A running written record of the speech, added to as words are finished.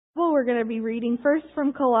we're going to be reading first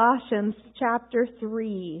from Colossians chapter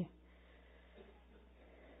 3.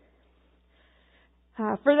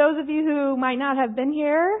 For those of you who might not have been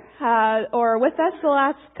here or with us the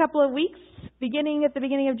last couple of weeks, beginning at the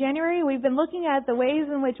beginning of January, we've been looking at the ways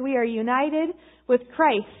in which we are united with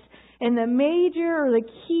Christ and the major or the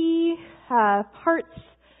key parts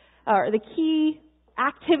or the key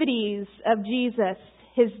activities of Jesus,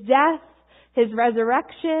 His death, His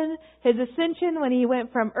resurrection, His ascension when He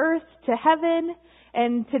went from earth to heaven.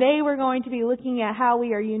 And today we're going to be looking at how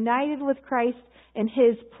we are united with Christ in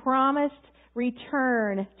His promised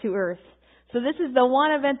return to earth. So this is the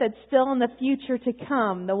one event that's still in the future to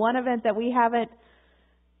come, the one event that we haven't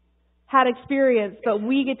had experience, but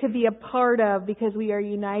we get to be a part of because we are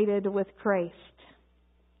united with Christ.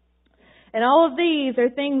 And all of these are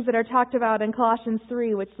things that are talked about in Colossians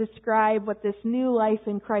 3, which describe what this new life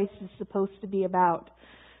in Christ is supposed to be about.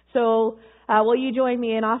 So will you join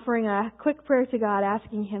me in offering a quick prayer to God,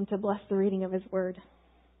 asking Him to bless the reading of His Word?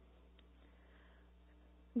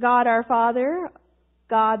 God our Father,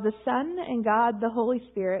 God the Son, and God the Holy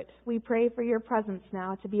Spirit, we pray for Your presence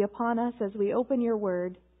now to be upon us as we open Your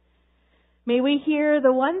Word. May we hear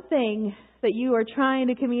the one thing that You are trying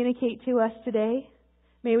to communicate to us today.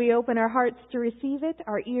 May we open our hearts to receive it,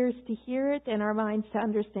 our ears to hear it, and our minds to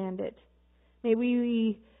understand it. May we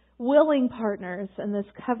be willing partners in this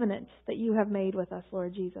covenant that You have made with us,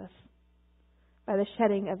 Lord Jesus, by the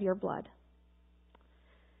shedding of Your blood.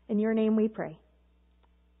 In Your name we pray.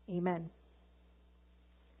 Amen.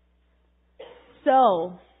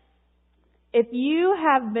 So, if you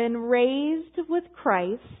have been raised with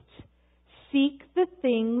Christ, seek the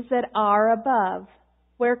things that are above,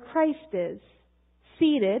 where Christ is,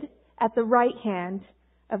 seated at the right hand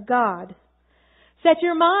of God. Set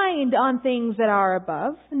your mind on things that are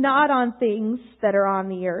above, not on things that are on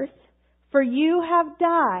the earth. For you have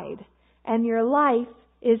died, and your life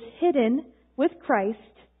is hidden with Christ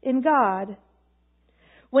in God.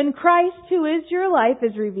 When Christ, who is your life,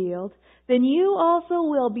 is revealed, then you also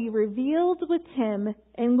will be revealed with Him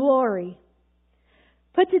in glory.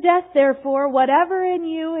 Put to death, therefore, whatever in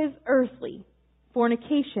you is earthly: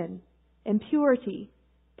 fornication, impurity,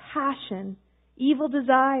 passion, evil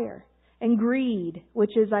desire, and greed,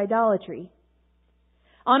 which is idolatry.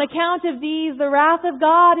 On account of these, the wrath of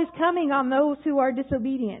God is coming on those who are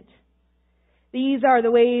disobedient. These are the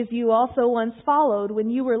ways you also once followed when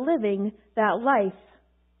you were living that life.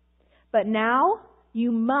 But now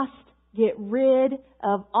you must get rid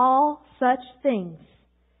of all such things: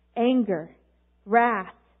 anger,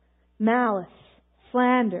 wrath, malice,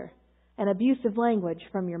 slander, and abusive language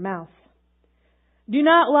from your mouth. Do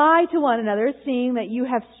not lie to one another, seeing that you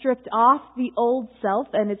have stripped off the old self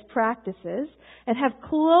and its practices, and have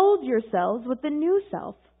clothed yourselves with the new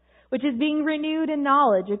self, which is being renewed in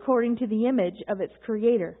knowledge according to the image of its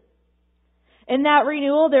Creator. In that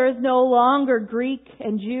renewal there is no longer Greek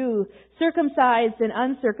and Jew, circumcised and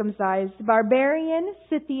uncircumcised, barbarian,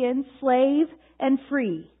 Scythian, slave, and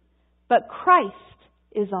free. But Christ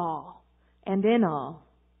is all and in all.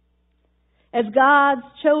 As God's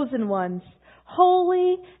chosen ones,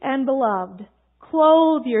 holy and beloved,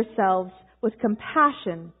 clothe yourselves with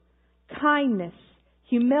compassion, kindness,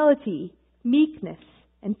 humility, meekness,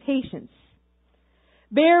 and patience.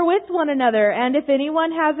 Bear with one another, and if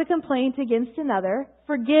anyone has a complaint against another,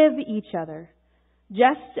 forgive each other.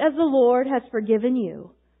 Just as the Lord has forgiven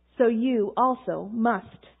you, so you also must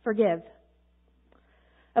forgive.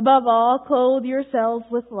 Above all, clothe yourselves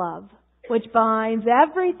with love, which binds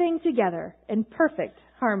everything together in perfect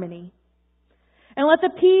harmony. And let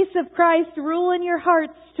the peace of Christ rule in your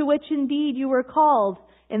hearts, to which indeed you were called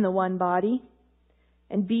in the one body.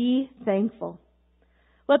 And be thankful.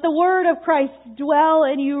 Let the word of Christ dwell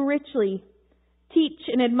in you richly. Teach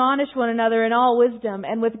and admonish one another in all wisdom,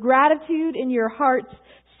 and with gratitude in your hearts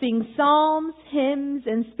sing psalms, hymns,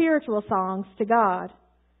 and spiritual songs to God.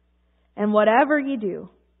 And whatever you do,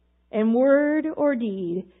 in word or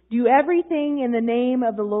deed, do everything in the name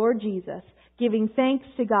of the Lord Jesus, giving thanks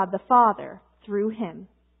to God the Father through Him.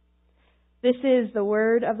 This is the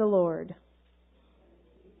word of the Lord.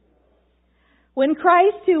 When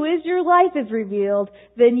Christ, who is your life, is revealed,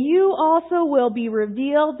 then you also will be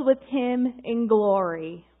revealed with Him in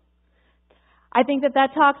glory. I think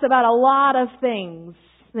that talks about a lot of things.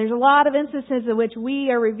 There's a lot of instances in which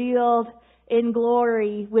we are revealed in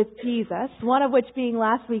glory with Jesus. One of which being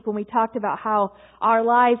last week when we talked about how our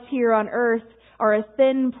lives here on earth are a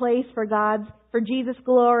thin place for Jesus'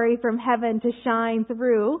 glory from heaven to shine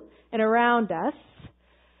through and around us.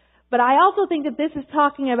 But I also think that this is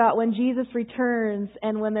talking about when Jesus returns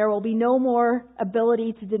and when there will be no more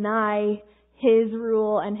ability to deny His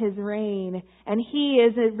rule and His reign. And He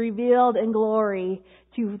is revealed in glory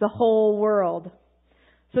to the whole world.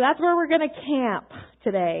 So that's where we're going to camp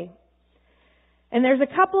today. And there's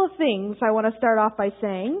a couple of things I want to start off by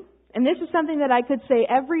saying. And this is something that I could say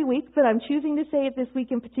every week, but I'm choosing to say it this week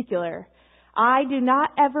in particular. I do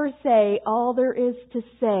not ever say all there is to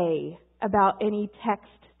say about any text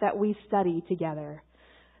that we study together.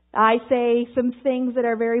 I say some things that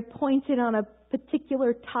are very pointed on a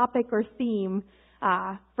particular topic or theme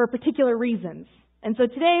for particular reasons. And so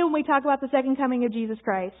today when we talk about the second coming of Jesus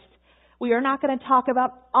Christ, we are not going to talk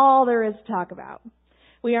about all there is to talk about.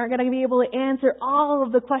 We aren't going to be able to answer all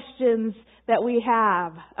of the questions that we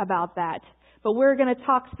have about that. But we're going to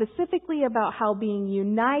talk specifically about how being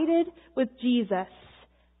united with Jesus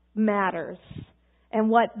matters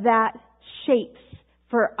and what that shapes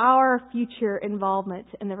for our future involvement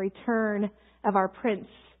in the return of our Prince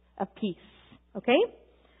of Peace. Okay?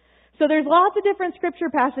 So there's lots of different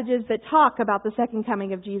scripture passages that talk about the second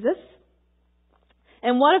coming of Jesus.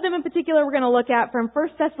 And one of them in particular we're going to look at from 1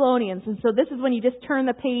 Thessalonians. And so this is when you just turn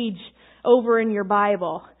the page over in your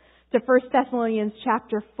Bible to 1 Thessalonians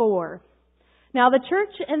chapter 4. Now the church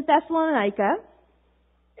in Thessalonica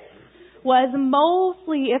was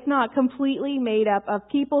mostly, if not completely, made up of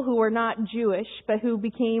people who were not Jewish, but who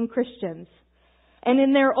became Christians. And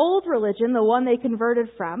in their old religion, the one they converted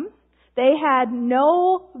from, they had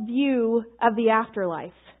no view of the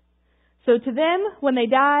afterlife. So to them, when they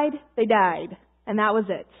died, and that was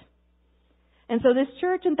it. And so this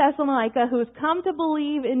church in Thessalonica, who has come to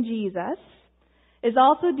believe in Jesus, is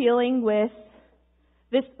also dealing with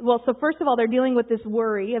this. Well, so first of all, they're dealing with this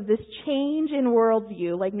worry of this change in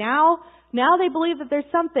worldview. Like now they believe that there's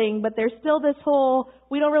something, but there's still this whole,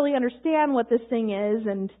 we don't really understand what this thing is,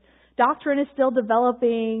 and doctrine is still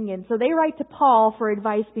developing. And so they write to Paul for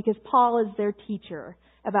advice because Paul is their teacher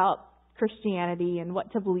about Christianity and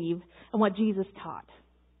what to believe and what Jesus taught.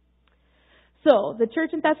 So the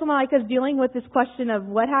church in Thessalonica is dealing with this question of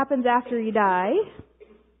what happens after you die.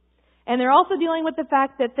 And they're also dealing with the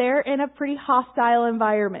fact that they're in a pretty hostile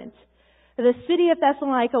environment. The city of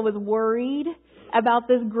Thessalonica was worried about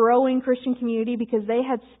this growing Christian community because they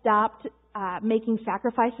had stopped making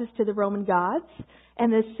sacrifices to the Roman gods.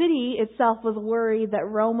 And the city itself was worried that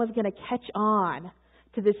Rome was going to catch on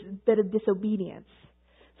to this bit of disobedience.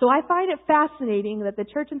 So I find it fascinating that the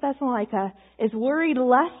church in Thessalonica is worried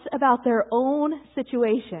less about their own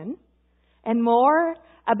situation and more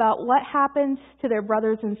about what happens to their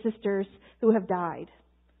brothers and sisters who have died.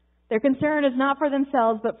 Their concern is not for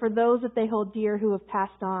themselves, but for those that they hold dear who have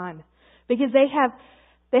passed on. Because they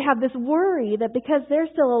have this worry that because they're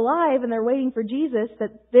still alive and they're waiting for Jesus,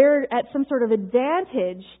 that they're at some sort of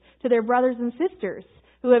advantage to their brothers and sisters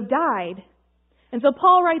who have died. And so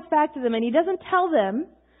Paul writes back to them, and he doesn't tell them,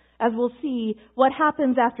 as we'll see, what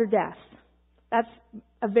happens after death. That's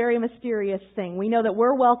a very mysterious thing. We know that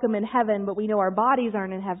we're welcome in heaven, but we know our bodies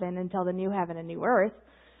aren't in heaven until the new heaven and new earth.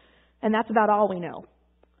 And that's about all we know.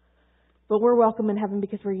 But we're welcome in heaven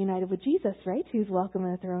because we're united with Jesus, right? Who's welcome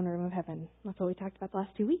in the throne room of heaven. That's what we talked about the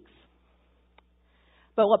last 2 weeks.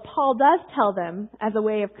 But what Paul does tell them as a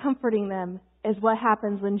way of comforting them is what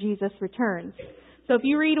happens when Jesus returns. So if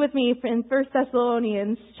you read with me in 1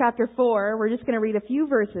 Thessalonians chapter 4, we're just going to read a few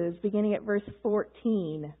verses beginning at verse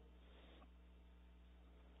 14.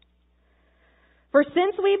 For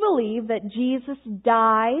since we believe that Jesus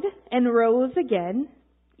died and rose again,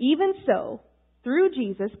 even so, through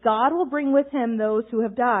Jesus, God will bring with Him those who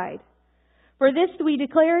have died. For this we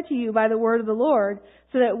declare to you by the word of the Lord,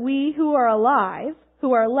 so that we who are alive,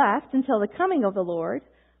 who are left until the coming of the Lord,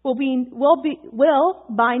 will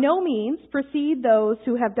by no means precede those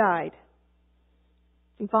who have died.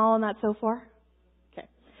 You following that so far? Okay.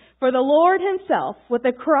 For the Lord Himself, with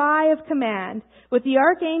a cry of command, with the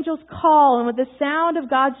archangel's call, and with the sound of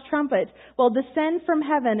God's trumpet, will descend from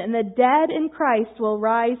heaven, and the dead in Christ will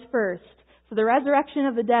rise first. So the resurrection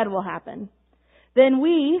of the dead will happen. Then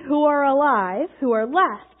we who are alive, who are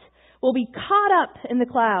left, will be caught up in the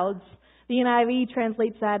clouds. The NIV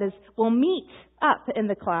translates that as will meet up in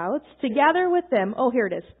the clouds together with them. Oh, here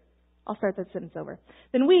it is. I'll start that sentence over.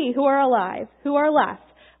 Then we who are alive, who are left,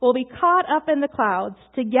 will be caught up in the clouds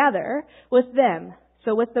together with them.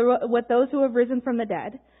 So with those who have risen from the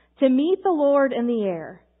dead, to meet the Lord in the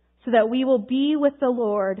air, so that we will be with the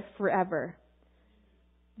Lord forever.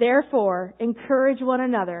 Therefore, encourage one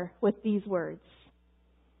another with these words.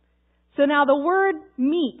 So now the word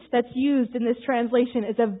meet that's used in this translation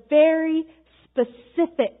is a very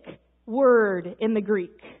specific word in the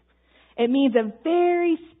Greek. It means a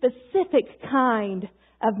very specific kind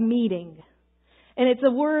of meeting. And it's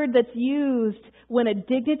a word that's used when a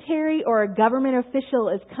dignitary or a government official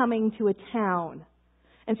is coming to a town.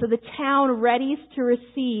 And so the town readies to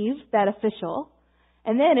receive that official.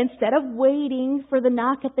 And then instead of waiting for the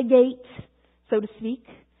knock at the gate, so to speak,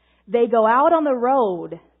 they go out on the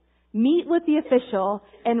road, meet with the official,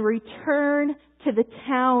 and return to the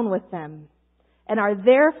town with them, and are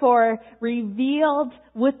therefore revealed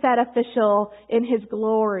with that official in his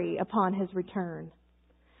glory upon his return.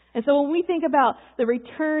 And so when we think about the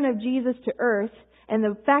return of Jesus to earth, and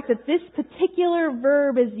the fact that this particular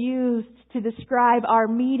verb is used to describe our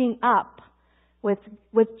meeting up with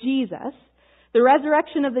Jesus, the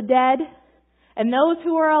resurrection of the dead and those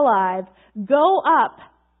who are alive go up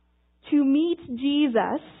to meet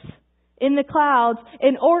Jesus in the clouds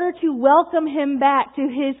in order to welcome Him back to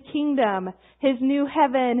His kingdom, His new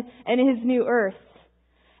heaven and His new earth.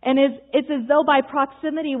 And it's as though by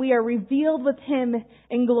proximity we are revealed with Him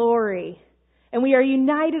in glory. And we are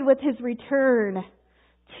united with His return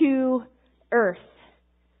to earth,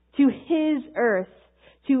 to His earth,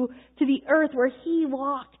 to the earth where He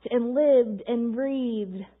walked and lived and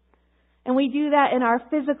breathed. And we do that in our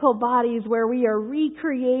physical bodies where we are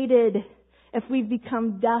recreated if we've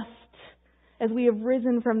become dust, as we have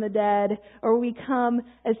risen from the dead, or we come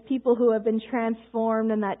as people who have been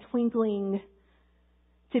transformed in that twinkling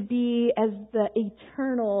to be as the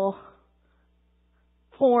eternal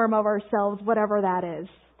form of ourselves, whatever that is.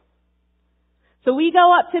 So we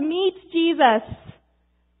go up to meet Jesus,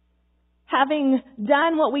 having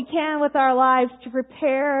done what we can with our lives to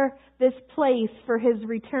prepare this place for His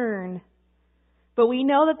return. But we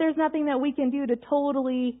know that there's nothing that we can do to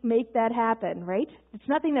totally make that happen, right? It's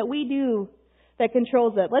nothing that we do that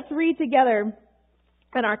controls it. Let's read together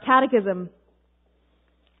in our catechism.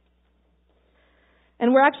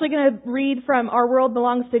 And we're actually going to read from Our World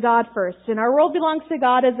Belongs to God first. And Our World Belongs to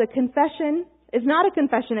God is a confession. It's not a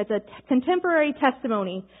confession, it's a contemporary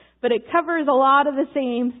testimony. But it covers a lot of the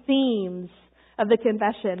same themes of the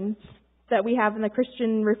confessions that we have in the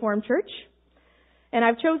Christian Reformed Church. And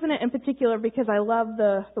I've chosen it in particular because I love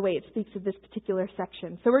the way it speaks of this particular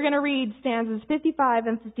section. So we're going to read stanzas 55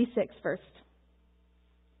 and 56 first.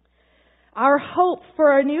 Our hope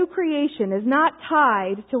for a new creation is not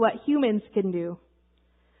tied to what humans can do.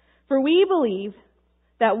 For we believe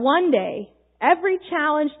that one day every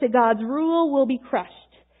challenge to God's rule will be crushed.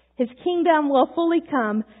 His kingdom will fully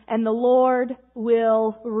come and the Lord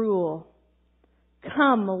will rule.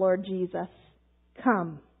 Come, Lord Jesus,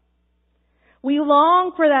 come. We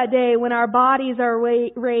long for that day when our bodies are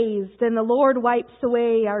raised and the Lord wipes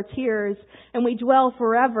away our tears and we dwell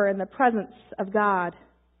forever in the presence of God.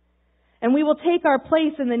 And we will take our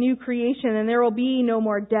place in the new creation and there will be no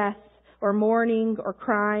more death or mourning or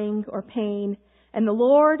crying or pain. And the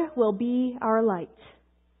Lord will be our light.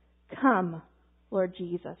 Come, Lord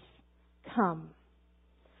Jesus, come.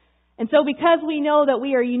 And so because we know that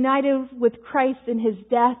we are united with Christ in His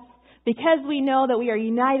death, because we know that we are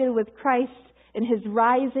united with Christ in His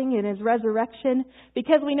rising and His resurrection,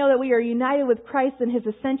 because we know that we are united with Christ in His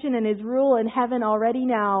ascension and His rule in heaven already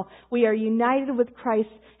now, we are united with Christ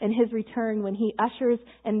in His return when He ushers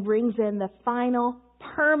and brings in the final,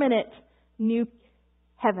 permanent new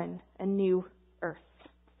heaven and new earth.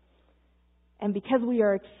 And because we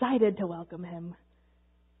are excited to welcome Him,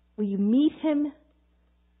 we meet Him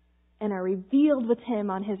and are revealed with Him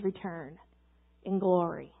on His return in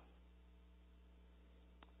glory.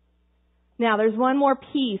 Now, there's one more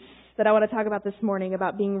piece that I want to talk about this morning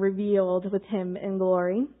about being revealed with Him in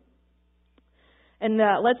glory. And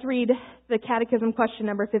let's read the Catechism question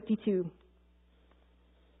number 52.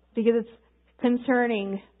 Because it's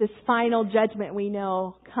concerning this final judgment we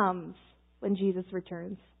know comes when Jesus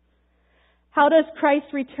returns. How does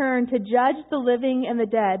Christ's return to judge the living and the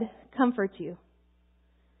dead comfort you?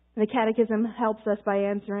 And the Catechism helps us by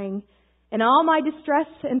answering, in all my distress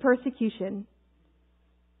and persecution,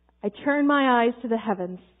 I turn my eyes to the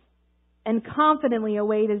heavens and confidently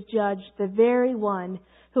await as judge the very one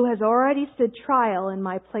who has already stood trial in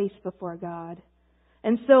my place before God,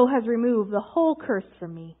 and so has removed the whole curse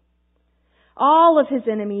from me. All of His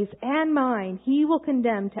enemies and mine He will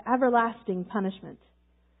condemn to everlasting punishment.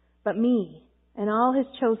 But me and all His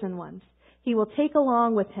chosen ones He will take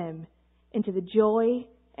along with Him into the joy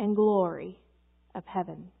and glory of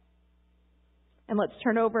heaven. And let's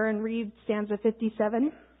turn over and read stanza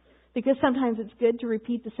 57, because sometimes it's good to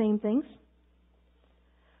repeat the same things.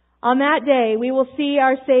 On that day we will see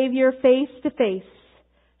our Savior face to face,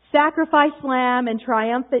 sacrificed Lamb and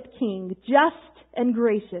triumphant King, just and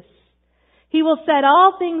gracious. He will set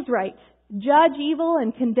all things right, judge evil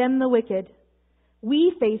and condemn the wicked.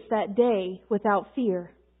 We face that day without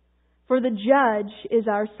fear, For the judge is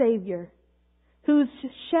our Savior, whose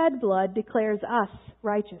shed blood declares us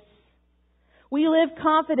righteous. We live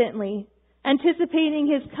confidently,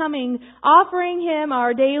 anticipating His coming, offering Him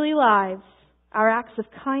our daily lives, our acts of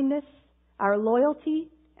kindness, our loyalty,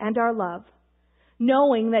 and our love,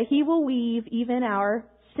 knowing that He will weave even our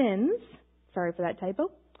sins, sorry for that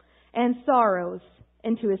typo, and sorrows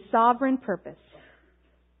into His sovereign purpose.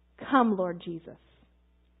 Come, Lord Jesus,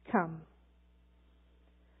 come.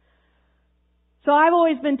 So I've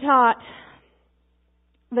always been taught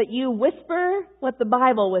that you whisper what the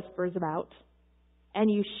Bible whispers about, and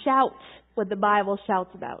you shout what the Bible shouts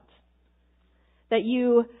about. That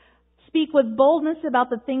you speak with boldness about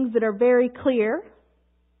the things that are very clear,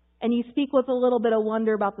 and you speak with a little bit of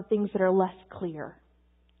wonder about the things that are less clear.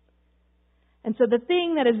 And so the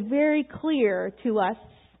thing that is very clear to us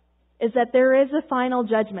is that there is a final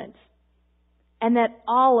judgment, and that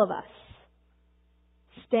all of us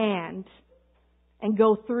stand and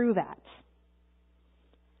go through that.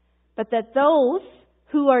 But that those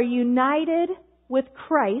who are united with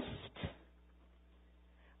Christ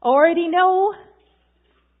already know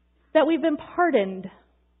that we've been pardoned.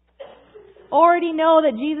 Already know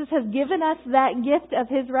that Jesus has given us that gift of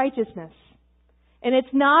His righteousness. And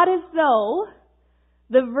it's not as though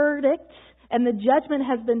the verdict and the judgment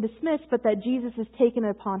has been dismissed, but that Jesus has taken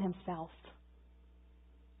it upon Himself.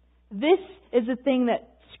 This is the thing that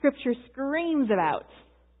Scripture screams about.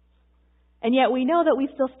 And yet we know that we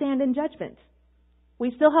still stand in judgment.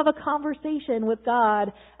 We still have a conversation with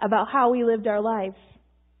God about how we lived our lives.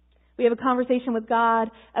 We have a conversation with God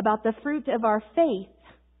about the fruit of our faith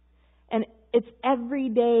and its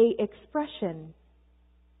everyday expression.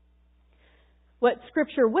 What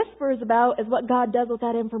Scripture whispers about is what God does with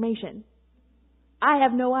that information. I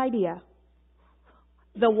have no idea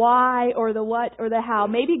the why or the what or the how.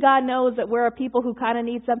 Maybe God knows that we're a people who kind of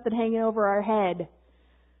need something hanging over our head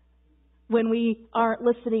when we aren't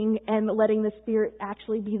listening and letting the Spirit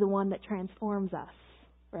actually be the one that transforms us,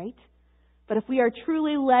 right? But if we are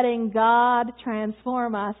truly letting God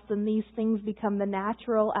transform us, then these things become the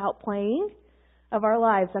natural outplaying of our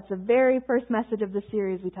lives. That's the very first message of the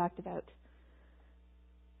series we talked about.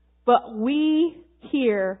 But we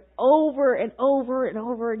hear over and over and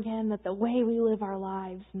over again that the way we live our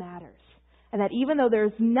lives matters. And that even though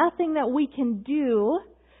there's nothing that we can do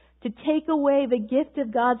to take away the gift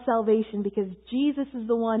of God's salvation, because Jesus is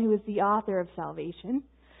the one who is the author of salvation,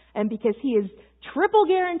 and because He is triple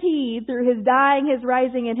guaranteed through His dying, His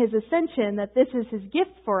rising, and His ascension that this is His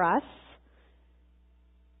gift for us,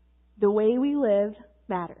 the way we live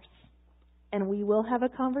matters. And we will have a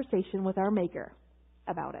conversation with our Maker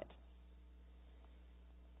about it.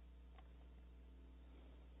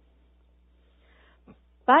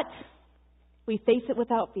 But we face it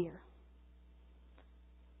without fear.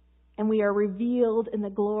 And we are revealed in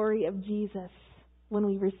the glory of Jesus when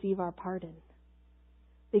we receive our pardon.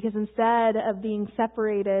 Because instead of being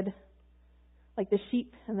separated like the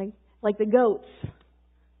sheep and like the goats,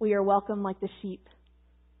 we are welcomed like the sheep.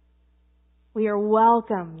 We are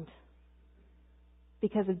welcomed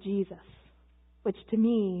because of Jesus, which to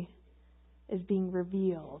me is being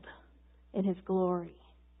revealed in His glory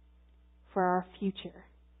for our future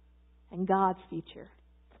and God's future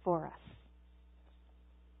for us.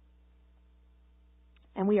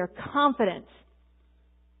 And we are confident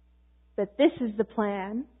that this is the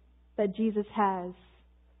plan that Jesus has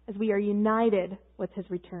as we are united with His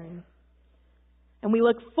return. And we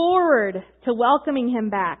look forward to welcoming Him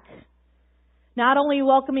back. Not only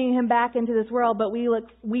welcoming Him back into this world, but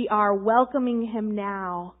we are welcoming Him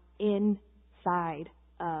now inside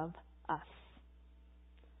of us.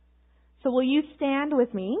 So will you stand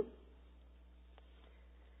with me?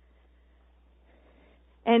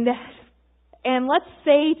 And let's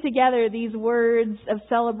say together these words of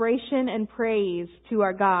celebration and praise to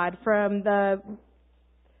our God from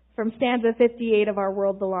stanza 58 of Our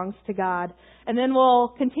World Belongs to God. And then we'll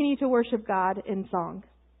continue to worship God in song.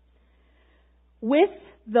 With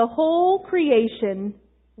the whole creation,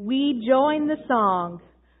 we join the song.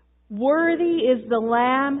 Worthy is the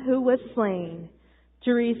Lamb who was slain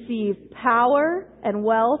to receive power and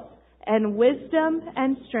wealth and wisdom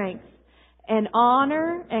and strength and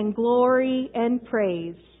honor and glory and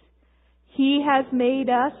praise. He has made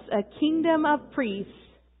us a kingdom of priests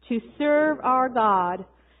to serve our God,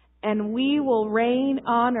 and we will reign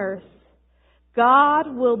on earth.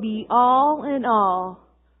 God will be all in all.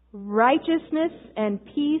 Righteousness and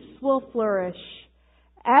peace will flourish.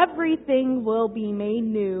 Everything will be made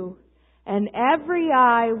new, and every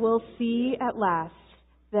eye will see at last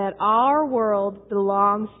that our world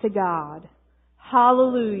belongs to God.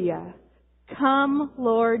 Hallelujah. Come,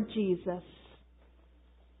 Lord Jesus.